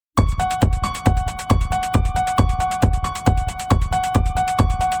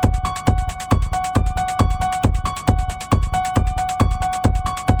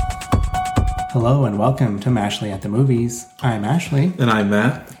Hello and welcome to Mashley at the Movies. I'm Ashley. And I'm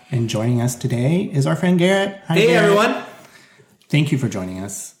Matt. And joining us today is our friend Garrett. Hi, hey, Garrett. Everyone. Thank you for joining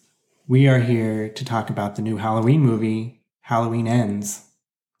us. We are here to talk about the new Halloween movie, Halloween Ends.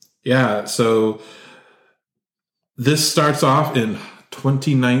 Yeah, so this starts off in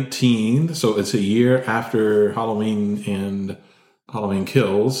 2019. So it's a year after Halloween and Halloween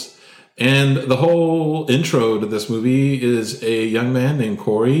Kills. And the whole intro to this movie is a young man named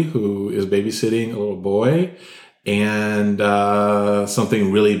Corey who is babysitting a little boy, and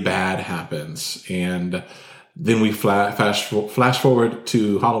something really bad happens. And then we flash forward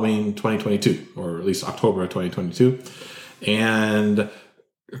to Halloween 2022, or at least October of 2022. And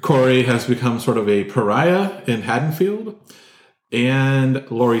Corey has become sort of a pariah in Haddonfield. And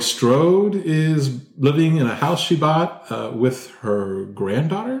Laurie Strode is living in a house she bought with her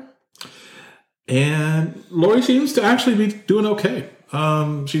granddaughter. And Laurie seems to actually be doing okay.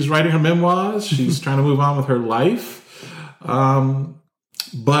 She's writing her memoirs. She's trying to move on with her life. But,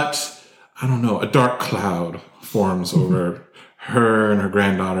 I don't know, a dark cloud forms over her and her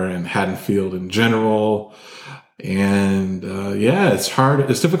granddaughter and Haddonfield in general. And, it's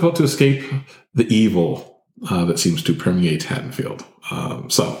hard. It's difficult to escape the evil that seems to permeate Haddonfield.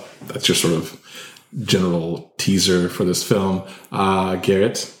 So that's your sort of general teaser for this film.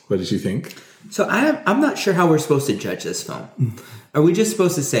 Garrett, what did you think? So I'm not sure how we're supposed to judge this film. Are we just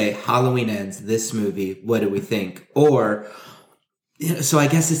supposed to say Halloween Ends, this movie, what do we think? Or, so I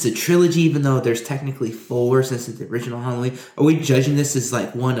guess it's a trilogy, even though there's technically four since it's the original Halloween. Are we judging this as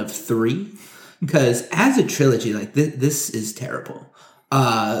like one of three? Because as a trilogy, like this is terrible.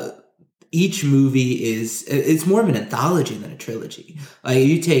 Each movie it's more of an anthology than a trilogy.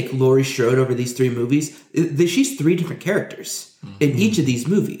 You take Laurie Strode over these three movies, she's three different characters in each of these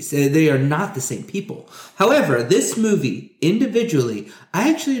movies. They are not the same people. However, this movie, individually,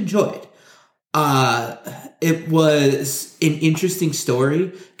 I actually enjoyed. It was an interesting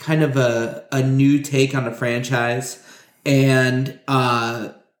story, kind of a new take on a franchise, and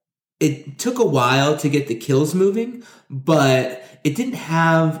it took a while to get the kills moving, but it didn't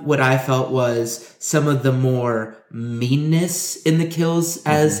have what I felt was some of the more meanness in the kills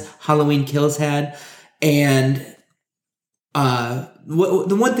as Halloween Kills had. And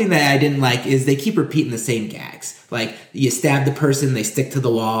the one thing that I didn't like is they keep repeating the same gags. Like, you stab the person, they stick to the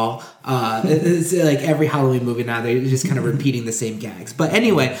wall. It's like every Halloween movie now, they're just kind of repeating the same gags. But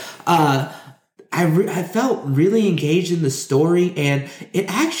anyway, I felt really engaged in the story, and it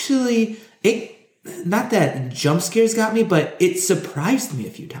not that jump scares got me, but it surprised me a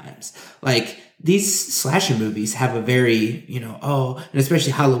few times. Like, these slasher movies have a very, and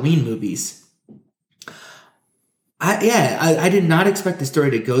especially Halloween movies. I did not expect the story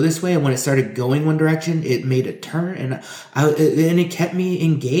to go this way, and when it started going one direction, it made a turn, and it kept me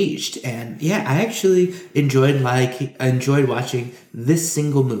engaged. And I actually enjoyed watching this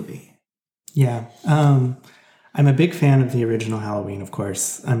single movie. Yeah. I'm a big fan of the original Halloween, of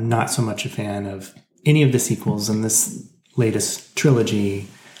course. I'm not so much a fan of any of the sequels, and this latest trilogy,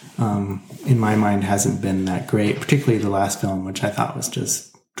 in my mind, hasn't been that great, particularly the last film, which I thought was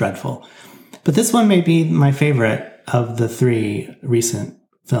just dreadful. But this one may be my favorite of the three recent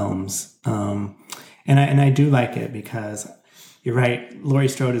films. And I do like it because you're right, Laurie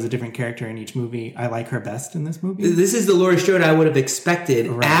Strode is a different character in each movie. I like her best in this movie. This is the Laurie Strode I would have expected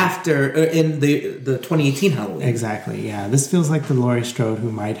after in the 2018 Halloween. Exactly, yeah. This feels like the Laurie Strode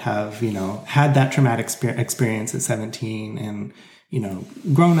who might have, had that traumatic experience at 17 and,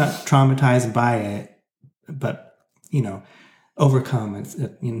 grown up traumatized by it, but, overcome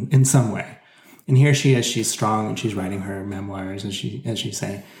in some way. And here she is, she's strong and she's writing her memoirs, as you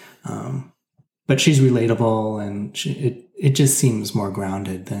say. But she's relatable, and it just seems more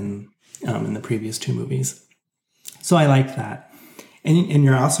grounded than in the previous two movies. So I like that. And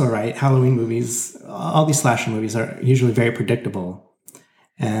you're also right, Halloween movies, all these slasher movies are usually very predictable.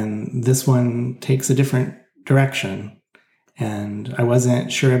 And this one takes a different direction. And I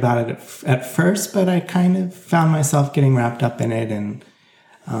wasn't sure about it at first, but I kind of found myself getting wrapped up in it. And,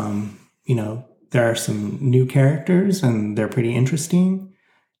 there are some new characters, and they're pretty interesting.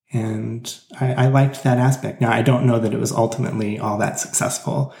 And I liked that aspect. Now, I don't know that it was ultimately all that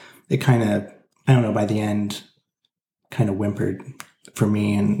successful. It kind of, I don't know, by the end, kind of whimpered for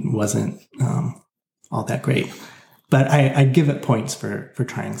me and wasn't all that great. But I'd give it points for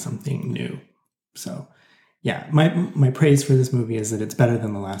trying something new. So, yeah, my praise for this movie is that it's better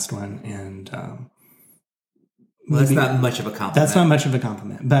than the last one. And that's not much of a compliment. That's not much of a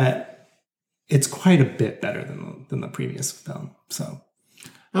compliment, but it's quite a bit better than the previous film. So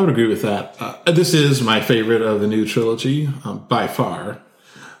I would agree with that. This is my favorite of the new trilogy by far.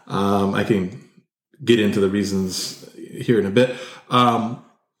 I can get into the reasons here in a bit.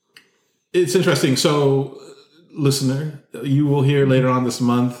 It's interesting. So, listener, you will hear later on this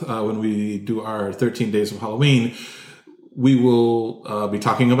month when we do our 13 Days of Halloween, we will be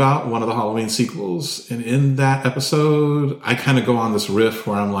talking about one of the Halloween sequels. And in that episode, I kind of go on this riff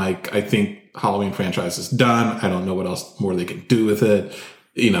where I'm like, I think Halloween franchise is done. I don't know what else more they can do with it.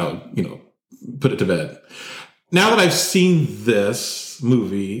 Put it to bed. Now that I've seen this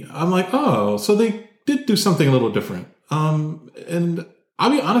movie, I'm like, oh, so they did do something a little different. And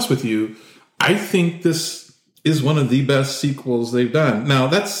I'll be honest with you, I think this is one of the best sequels they've done. Now,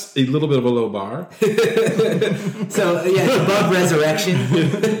 that's a little bit of a low bar. So, yeah, it's above Resurrection.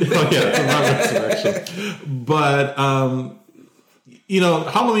 It's above Resurrection. But,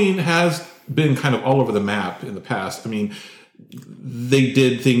 Halloween has been kind of all over the map in the past. I mean, they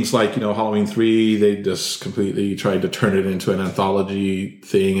did things like, Halloween 3, they just completely tried to turn it into an anthology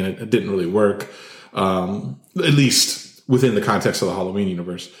thing, and it didn't really work, at least within the context of the Halloween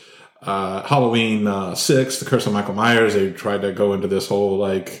universe. Halloween 6, The Curse of Michael Myers, they tried to go into this whole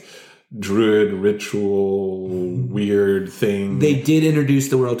like druid ritual weird thing. They did introduce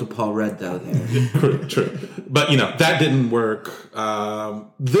the world to Paul Rudd though there. True. But that didn't work.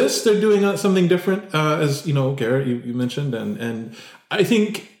 This, they're doing something different, as Garrett, you mentioned, and I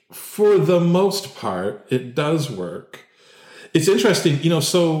think for the most part it does work. It's interesting,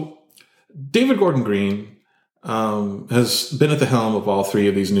 so David Gordon Green has been at the helm of all three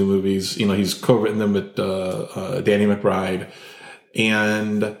of these new movies. He's co-written them with Danny McBride.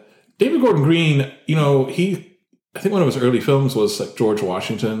 And David Gordon Green, I think one of his early films was like George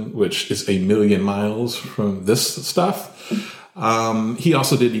Washington, which is a million miles from this stuff. He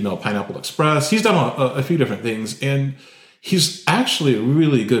also did, Pineapple Express. He's done a few different things. And he's actually a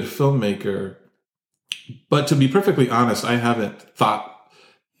really good filmmaker. But to be perfectly honest, I haven't thought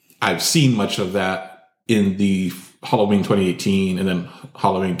I've seen much of that in the Halloween 2018 and then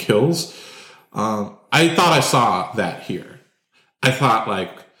Halloween Kills. I thought I saw that here. I thought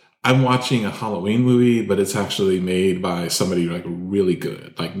like I'm watching a Halloween movie, but it's actually made by somebody like really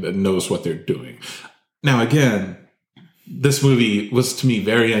good, like that knows what they're doing. Now, again, this movie was to me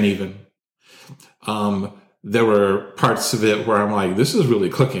very uneven. There were parts of it where I'm like, this is really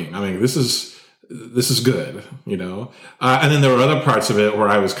clicking. I mean, this is good, and then there were other parts of it where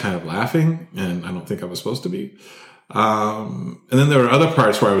I was kind of laughing, and I don't think I was supposed to be. And then there were other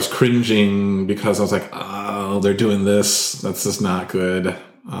parts where I was cringing because I was like, oh, they're doing this. That's just not good.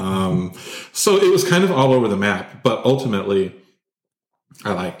 So it was kind of all over the map, but ultimately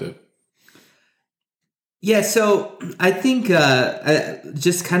I liked it. Yeah, so I think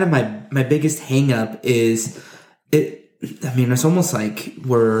just kind of my biggest hang up is it's almost like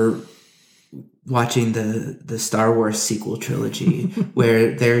we're watching the Star Wars sequel trilogy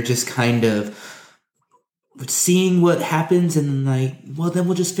where they're just kind of seeing what happens and like, well, then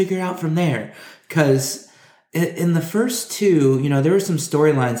we'll just figure it out from there. Because in the first two, there were some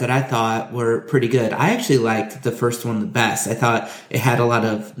storylines that I thought were pretty good. I actually liked the first one the best. I thought it had a lot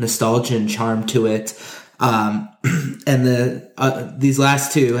of nostalgia and charm to it. And these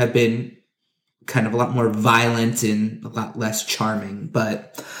last two have been kind of a lot more violent and a lot less charming.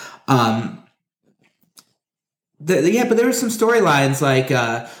 But but there were some storylines like,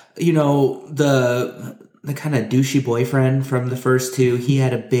 the kind of douchey boyfriend from the first two, he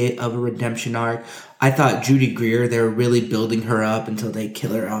had a bit of a redemption arc. I thought Judy Greer, they were really building her up until they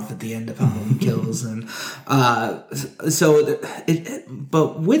kill her off at the end of Halloween Kills. And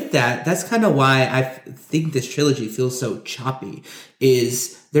but with that, that's kind of why I think this trilogy feels so choppy,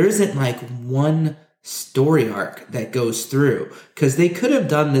 is there isn't like one story arc that goes through, because they could have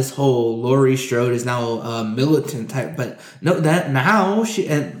done this whole Laurie Strode is now a militant type, but no, that now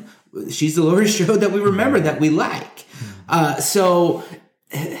she's the Laurie Strode that we remember, that we like. So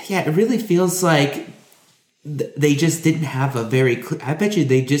yeah, it really feels like they just didn't have a very I bet you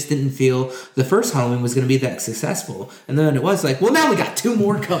they just didn't feel the first Halloween was going to be that successful, and then it was like, well, now we got two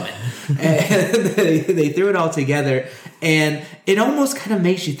more coming. And they threw it all together, and it almost kind of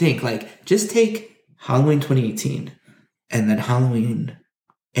makes you think, like, just take Halloween 2018 and then Halloween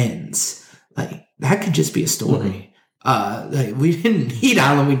Ends. Like, that could just be a story. Like, we didn't need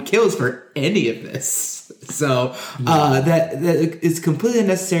Halloween Kills for any of this. So that is completely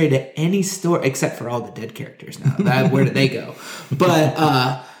unnecessary to any story, except for all the dead characters now. Where did they go? But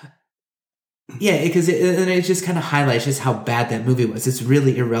yeah, because it just kind of highlights just how bad that movie was. It's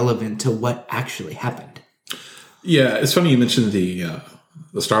really irrelevant to what actually happened. Yeah, it's funny you mentioned the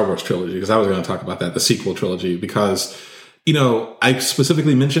Star Wars trilogy, because I was going to talk about that, the sequel trilogy, because I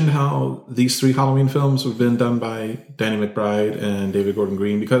specifically mentioned how these 3 Halloween films have been done by Danny McBride and David Gordon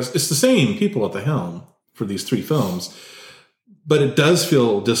Green because it's the same people at the helm for these 3 films. But it does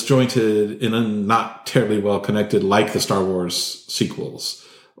feel disjointed and not terribly well connected like the Star Wars sequels.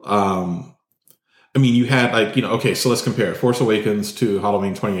 You had okay, so let's compare Force Awakens to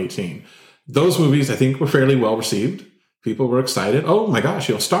Halloween 2018. Those movies, I think, were fairly well received. People were excited. Oh my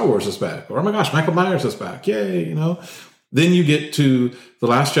gosh, Star Wars is back. Or oh my gosh, Michael Myers is back. Yay, Then you get to The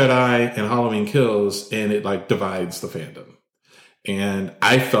Last Jedi and Halloween Kills, and it divides the fandom. And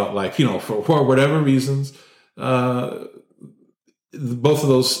I felt like, for whatever reasons, both of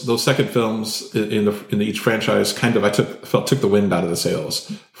those second films in each franchise I took the wind out of the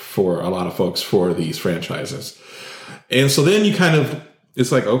sails for a lot of folks for these franchises. And so then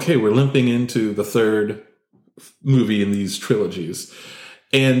it's like, okay, we're limping into the third movie in these trilogies.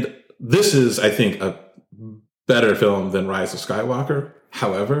 And this is, I think, a better film than Rise of Skywalker.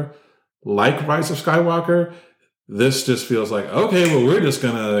 However, like Rise of Skywalker, this just feels like, okay, well, we're just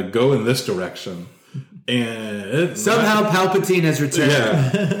going to go in this direction. And somehow Palpatine has returned.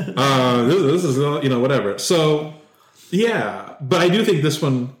 Yeah. This is, whatever. So, yeah. But I do think this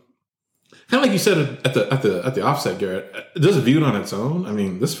one, kind of like you said at the offset, Garrett, just viewed on its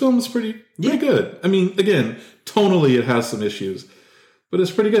own, this film is pretty good. Again, tonally it has some issues, but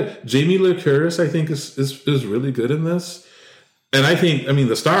it's pretty good. Jamie Lee Curtis, I think, is really good in this. And I think,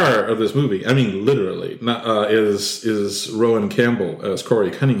 the star of this movie, literally, is Rowan Campbell as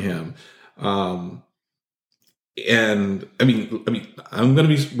Corey Cunningham. And I'm going to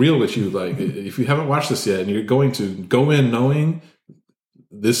be real with you. If you haven't watched this yet and you're going to go in knowing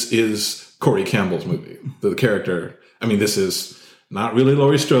this is Corey Campbell's movie, the character, this is not really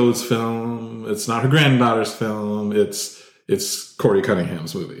Laurie Strode's film. It's not her granddaughter's film. It's Corey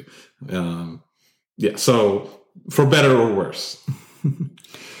Cunningham's movie. So for better or worse.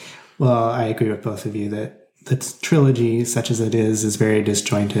 Well, I agree with both of you that the trilogy, such as it is very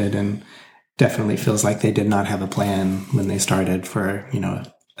disjointed and definitely feels like they did not have a plan when they started for,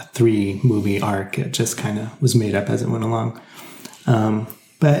 a 3-movie arc. It just kind of was made up as it went along.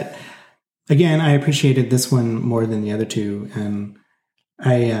 But again, I appreciated this one more than the other 2. And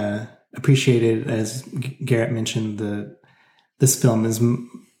I appreciated, as Garrett mentioned, this film is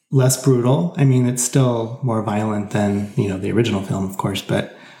less brutal. It's still more violent than, the original film, of course,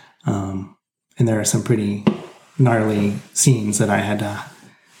 but, and there are some pretty gnarly scenes that I had to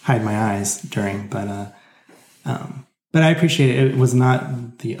hide my eyes during, but I appreciate it. It was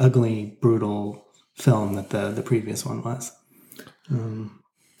not the ugly, brutal film that the previous one was. And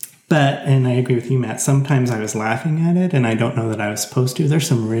I agree with you, Matt. Sometimes I was laughing at it, and I don't know that I was supposed to. There's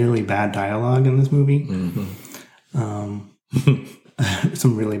some really bad dialogue in this movie.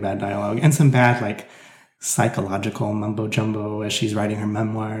 Some really bad dialogue, and some bad psychological mumbo jumbo as she's writing her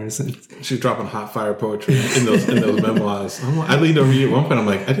memoirs. She's dropping hot fire poetry in those memoirs. I leaned over you at one point. I'm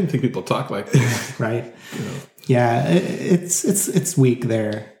like, I didn't think people talk like this. Right. Yeah, it's weak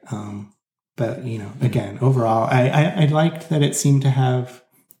there. But again, overall, I liked that it seemed to have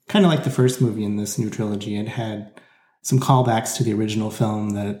kind of like the first movie in this new trilogy. It had some callbacks to the original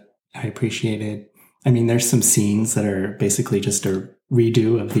film that I appreciated. There's some scenes that are basically just a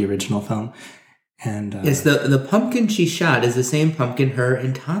redo of the original film. And yes, the pumpkin she shot is the same pumpkin her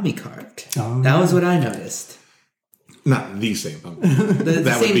and Tommy carved. Oh, that was what I noticed. Not the same pumpkin.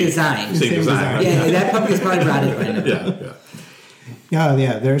 the same design. Same design. Yeah, that pumpkin's probably rotted by now.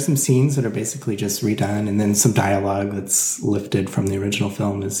 Yeah. There are some scenes that are basically just redone, and then some dialogue that's lifted from the original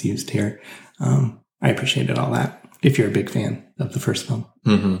film is used here. I appreciated all that. If you're a big fan of the first film.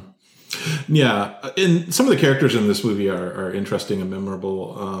 Mm-hmm. Yeah, and some of the characters in this movie are interesting and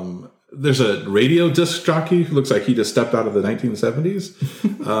memorable. There's a radio disc jockey who looks like he just stepped out of the 1970s.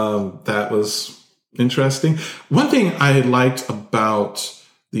 That was interesting. One thing I liked about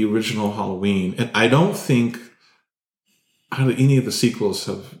the original Halloween, and I don't think any of the sequels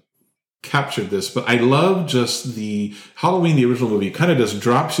have captured this, but I love just the Halloween, the original movie, kind of just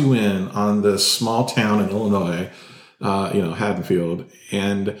drops you in on this small town in Illinois, Haddonfield.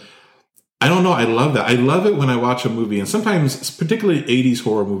 And I don't know. I love that. I love it when I watch a movie, and sometimes, particularly 80s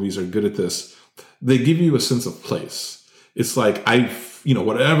horror movies are good at this. They give you a sense of place. It's like,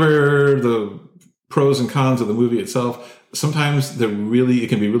 whatever the pros and cons of the movie itself, sometimes it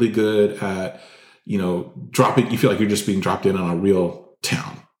can be really good at, you feel like you're just being dropped in on a real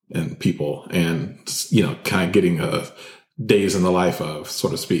town and people and, kind of getting a days in the life of, so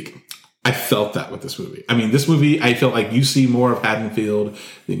to speak. I felt that with this movie. This movie, I felt like you see more of Haddonfield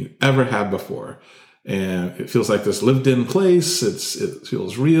than you ever have before. And it feels like this lived in place. It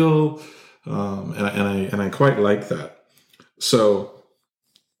feels real. And I quite like that. So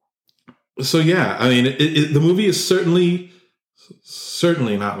yeah, I mean, the movie is certainly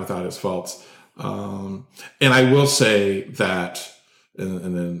not without its faults. And I will say that,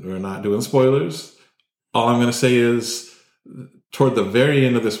 and then we're not doing spoilers. All I'm going to say is, toward the very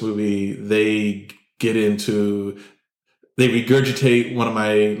end of this movie, they regurgitate one of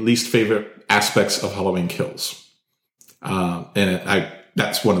my least favorite aspects of Halloween Kills.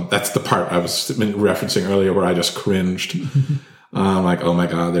 That's the part I was referencing earlier where I just cringed. Like, oh my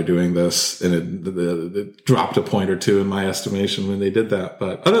God, they're doing this. And it dropped a point or two in my estimation when they did that.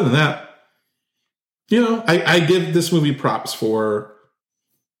 But other than that, I give this movie props for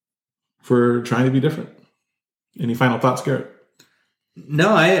trying to be different. Any final thoughts, Garrett? No,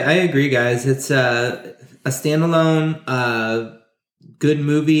 I agree, guys. It's a standalone, good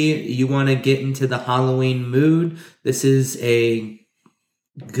movie. You want to get into the Halloween mood. This is a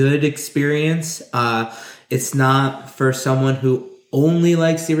good experience. It's not for someone who only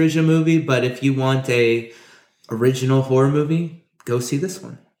likes the original movie, but if you want a original horror movie, go see this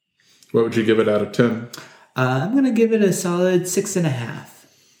one. What would you give it out of 10? I'm going to give it a solid 6.5.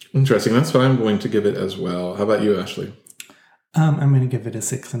 Interesting. That's what I'm going to give it as well. How about you, Ashley? I'm going to give it a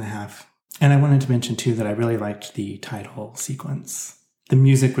 6.5. And I wanted to mention, too, that I really liked the title sequence. The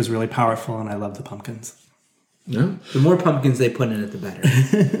music was really powerful, and I love the pumpkins. Yeah. The more pumpkins they put in it, the better.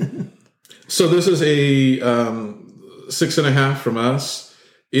 So this is a 6.5 from us.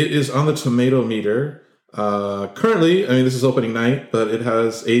 It is on the tomato meter. Currently, this is opening night, but it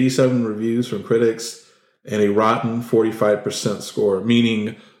has 87 reviews from critics and a rotten 45% score,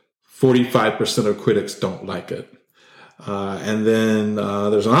 meaning 45% of critics don't like it. And then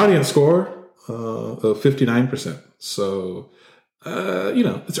there's an audience score of 59%. So,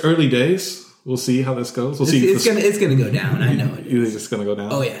 it's early days. We'll see how this goes. We'll see. It's gonna go down. I know it is. You think it's gonna go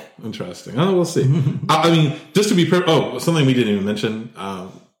down? Oh yeah. Interesting. Oh, we'll see. Just to be something we didn't even mention.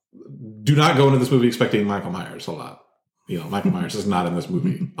 Do not go into this movie expecting Michael Myers a lot. Michael Myers is not in this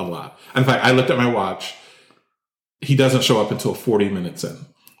movie a lot. In fact, I looked at my watch. He doesn't show up until 40 minutes in.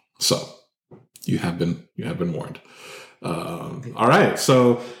 So you have been warned. All right.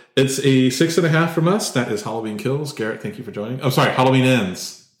 So it's a 6.5 from us. That is Halloween Kills. Garrett, thank you for joining. I'm sorry, Halloween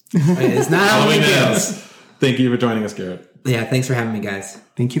Ends. It's not Halloween Ends. Thank you for joining us, Garrett. Yeah, thanks for having me, guys.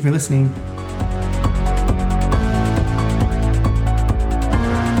 Thank you for listening.